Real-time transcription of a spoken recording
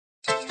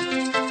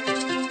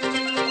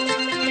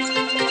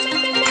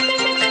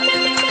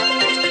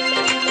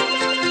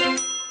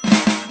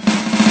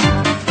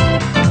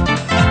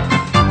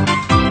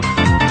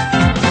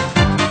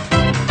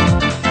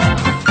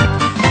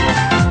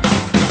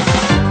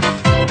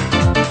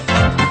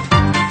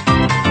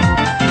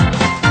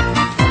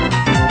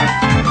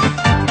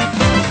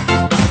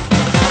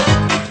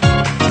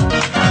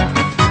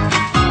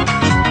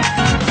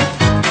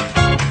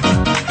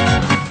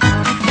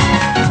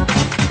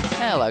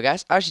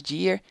RCG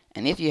here,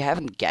 and if you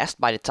haven't guessed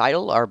by the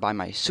title or by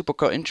my super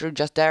cool intro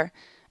just there,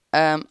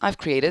 I've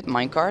created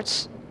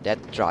minecarts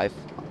that drive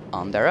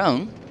on their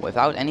own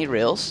without any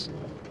rails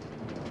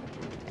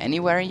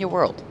anywhere in your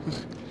world,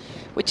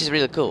 which is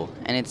really cool.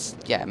 And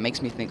it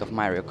makes me think of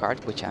Mario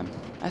Kart, which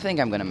I think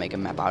I'm gonna make a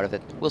map out of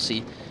it. We'll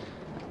see.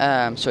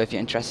 So if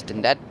you're interested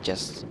in that,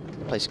 just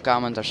place a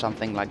comment or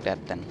something like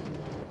that. Then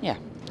yeah,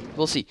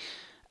 we'll see.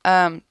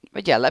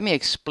 But yeah, let me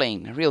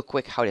explain real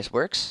quick how this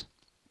works.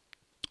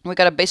 We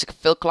got a basic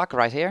fill clock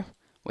right here,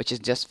 which is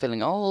just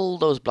filling all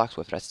those blocks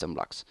with redstone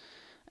blocks.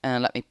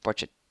 And let me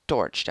put a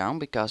torch down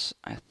because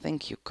I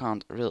think you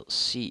can't really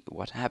see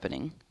what's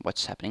happening.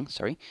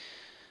 Sorry.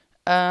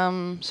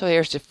 So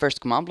here's the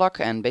first command block,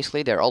 and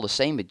basically they're all the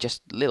same with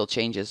just little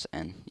changes,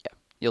 and yeah,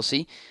 you'll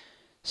see.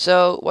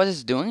 So what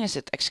it's doing is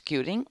it's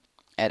executing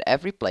at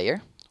every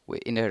player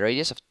in a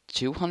radius of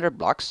 200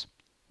 blocks,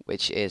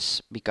 which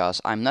is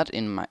because I'm not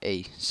in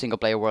a single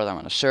player world, I'm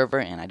on a server,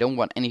 and I don't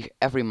want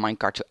every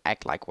minecart to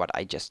act like what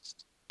I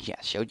just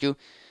showed you.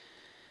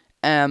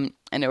 And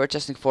they were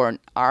testing for an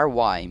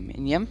RY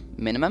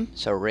minimum,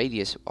 so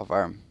radius of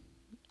our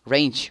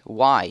range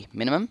Y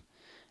minimum,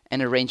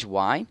 and a range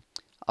Y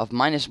of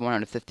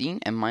 -115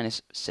 and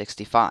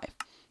 -65.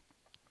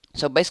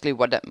 So basically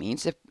what that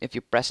means, if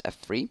you press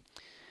F3,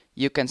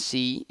 you can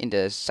see in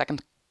the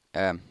second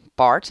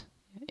part,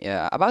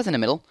 about in the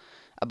middle,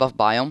 above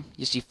biome,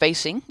 you see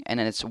facing, and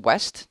then it's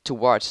west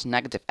towards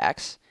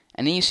 -X,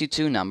 and then you see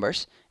two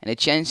numbers, and they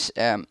change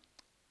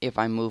if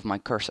I move my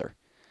cursor.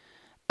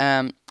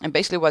 And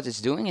basically what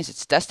it's doing is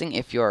it's testing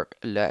if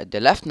the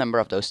left number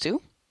of those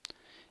two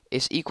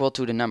is equal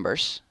to the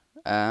numbers.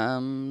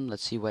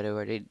 Let's see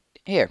whether they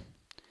here.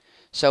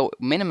 So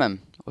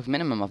minimum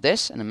of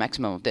this and a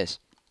maximum of this,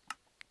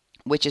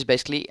 which is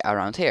basically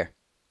around here.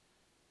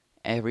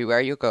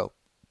 Everywhere you go.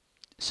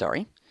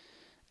 Sorry.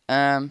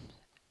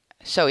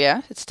 So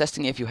yeah, it's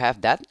testing if you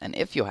have that, and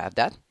if you have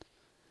that,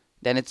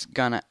 then it's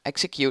gonna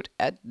execute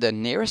at the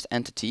nearest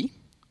entity,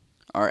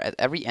 or at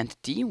every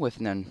entity which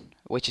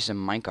is a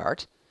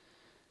minecart,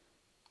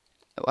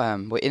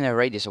 within a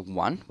radius of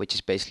 1, which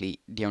is basically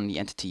the only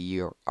entity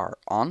you are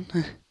on.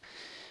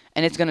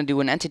 And it's gonna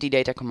do an entity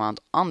data command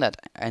on that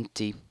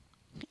entity,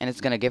 and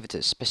it's gonna give it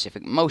a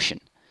specific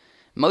motion.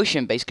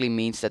 Motion basically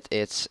means that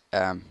it's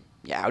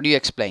how do you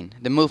explain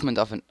the movement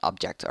of an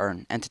object or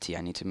an entity?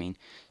 I need to mean.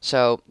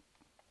 So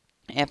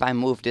if I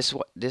move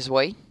this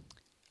way,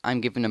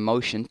 I'm given a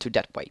motion to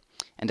that way,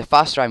 and the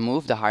faster I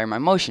move, the higher my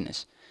motion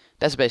is.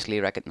 That's basically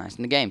recognized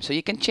in the game. So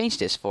you can change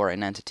this for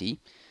an entity.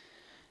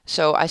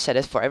 So I set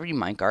it for every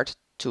minecart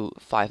to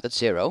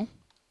 5.0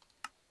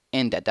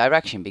 in that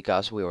direction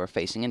because we were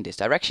facing in this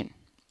direction.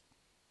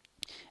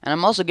 And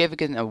I'm also giving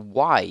it a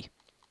Y,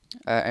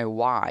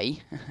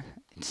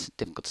 it's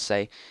difficult to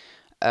say,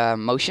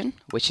 motion,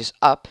 which is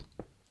up.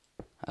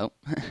 Oh,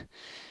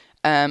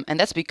 and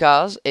that's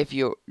because if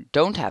you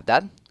don't have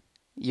that,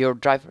 you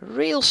drive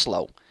real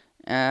slow.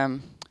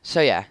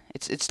 So yeah,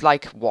 it's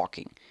like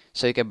walking.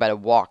 So you can better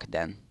walk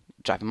than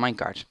drive a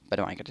minecart, but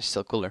a minecart is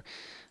still cooler.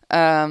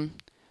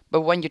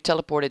 But when you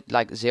teleport it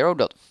like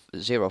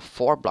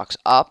 0.04 blocks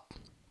up,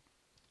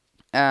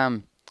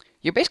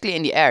 you're basically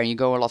in the air and you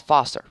go a lot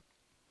faster.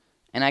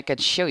 And I can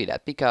show you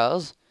that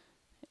because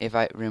if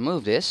I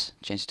remove this,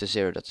 change it to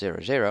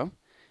 0.00,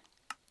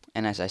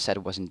 and as I said,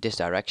 it was in this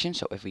direction,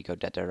 so if we go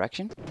that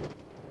direction,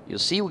 you'll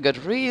see we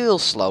got real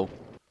slow.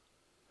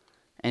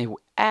 And if we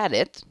add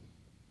it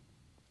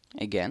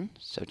again,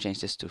 so change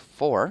this to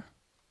 4,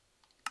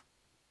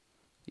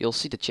 you'll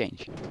see the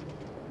change.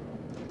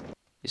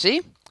 You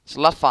see? It's a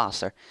lot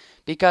faster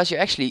because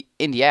you're actually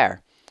in the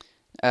air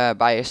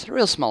by a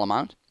real small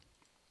amount.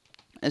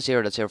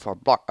 0.04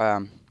 block.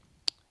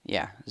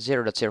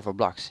 0.04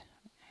 blocks.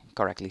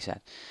 Correctly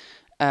said.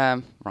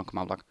 Wrong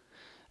command block.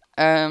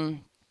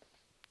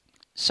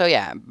 So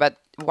yeah, but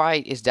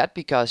why is that?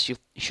 Because you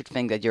should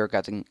think that you're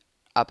getting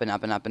up and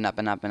up and up and up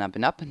and up and up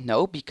and up.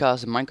 No,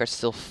 because the minecart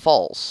still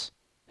falls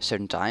a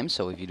certain time.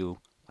 So if you do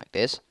like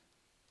this,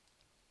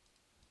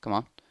 come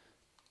on,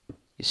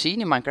 you see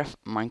the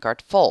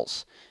minecart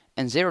falls,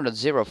 and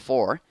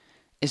 0.04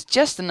 is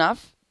just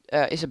enough.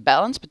 Is a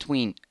balance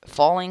between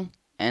falling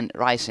and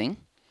rising.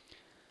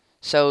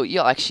 So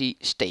you'll actually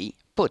stay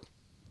put,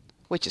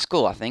 which is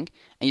cool, I think,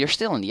 and you're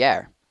still in the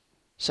air,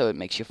 so it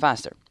makes you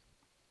faster.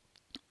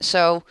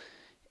 So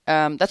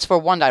that's for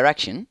one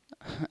direction,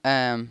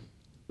 and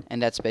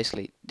that's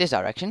basically this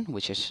direction,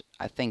 which is,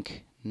 I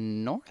think,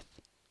 north?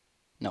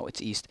 No,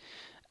 it's east.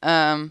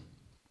 So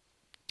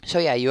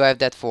yeah, you have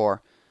that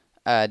for,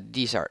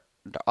 these are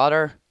the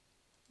other,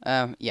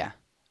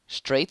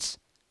 straight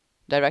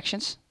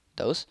directions,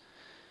 those.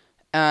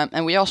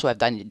 And we also have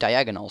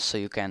diagonals, so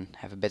you can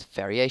have a bit of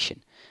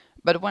variation.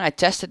 But when I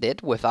tested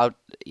it without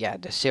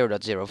the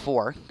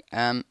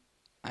 0.04,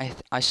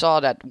 I saw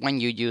that when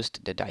you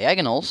used the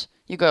diagonals,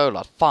 you go a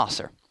lot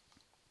faster.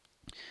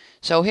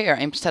 So here,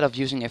 instead of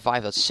using a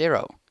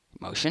 5.0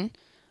 motion,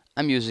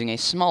 I'm using a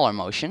smaller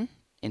motion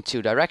in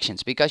 2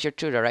 directions. Because your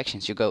 2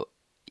 directions, you go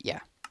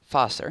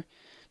faster.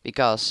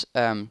 Because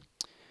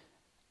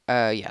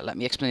Yeah, let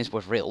me explain this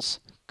with rails.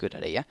 Good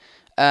idea.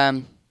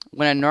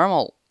 When a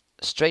normal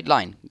straight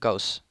line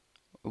goes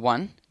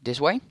 1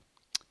 this way,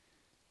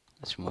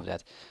 let's remove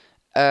that.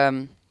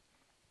 And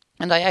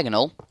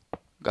diagonal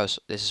goes,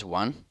 this is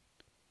 1.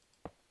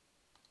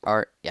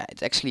 Or, yeah,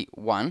 it's actually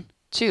 1,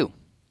 2,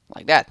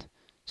 like that.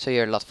 So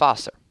you're a lot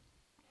faster.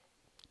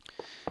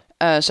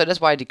 So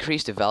that's why I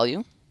decreased the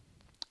value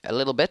a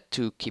little bit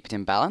to keep it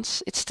in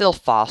balance. It's still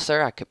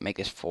faster. I could make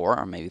this 4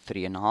 or maybe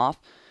 3.5.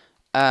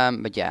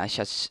 But yeah, I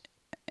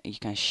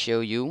can show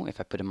you if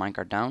I put a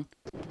minecart down.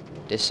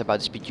 This is about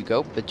the speed you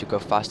go, but you go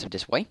faster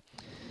this way.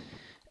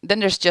 Then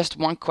there's just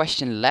one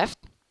question left,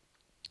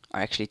 or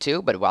actually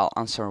 2, but I'll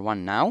answer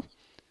one now.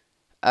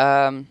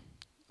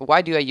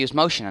 Why do I use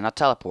motion and not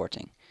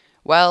teleporting?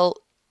 Well,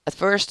 at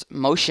first,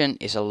 motion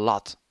is a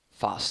lot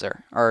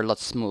faster or a lot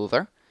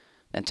smoother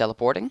than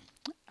teleporting.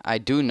 I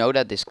do know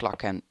that this clock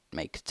can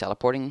make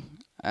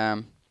teleporting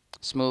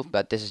smooth,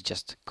 but this is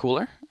just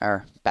cooler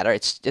or better.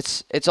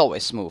 It's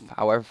always smooth,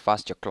 however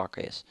fast your clock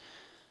is.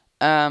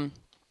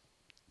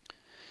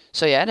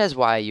 So yeah, that's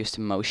why I used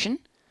the motion.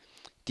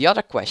 The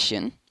other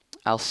question,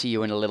 I'll see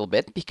you in a little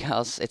bit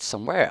because it's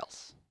somewhere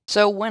else.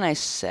 So when I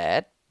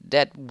said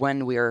that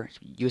when we're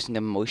using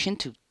the motion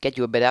to get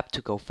you a bit up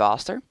to go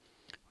faster,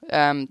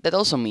 that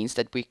also means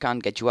that we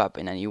can't get you up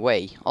in any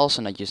way,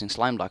 also not using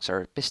slime blocks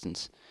or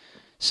pistons.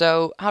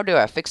 So how do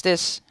I fix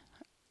this?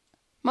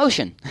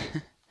 Motion.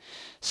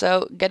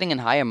 So getting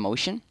a higher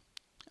motion,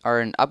 or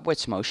an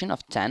upwards motion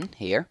of 10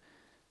 here,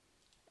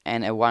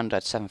 and a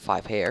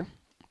 1.75 here,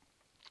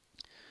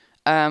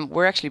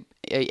 we're actually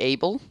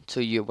able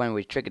to, when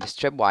we trigger this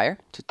tripwire,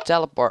 to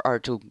teleport or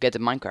to get the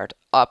minecart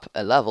up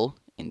a level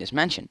in this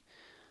mansion.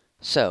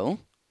 So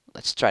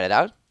let's try that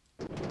out.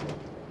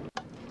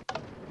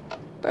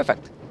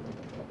 Perfect.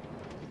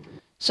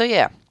 So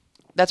yeah,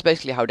 that's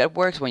basically how that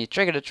works. When you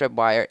trigger the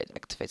tripwire, it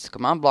activates the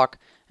command block,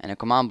 and the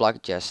command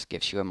block just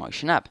gives you a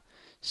motion up.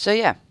 So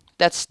yeah,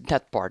 that's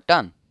that part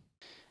done.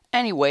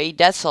 Anyway,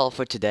 that's all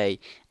for today.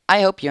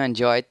 I hope you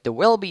enjoyed. There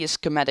will be a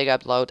schematic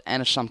upload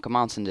and some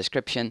commands in the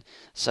description.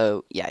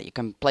 So yeah, you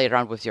can play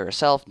around with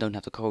yourself. Don't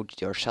have to code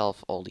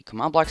yourself all the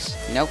command blocks,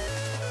 you know.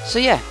 So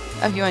yeah,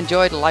 if you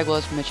enjoyed, a like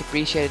was much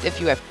appreciated. If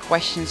you have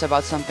questions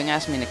about something,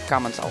 ask me in the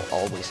comments. I'll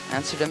always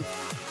answer them.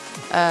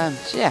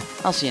 So yeah,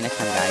 I'll see you next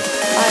time, guys.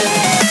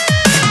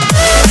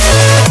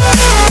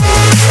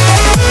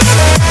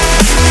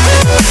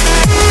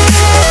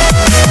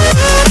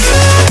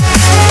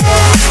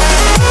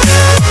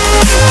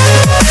 Bye!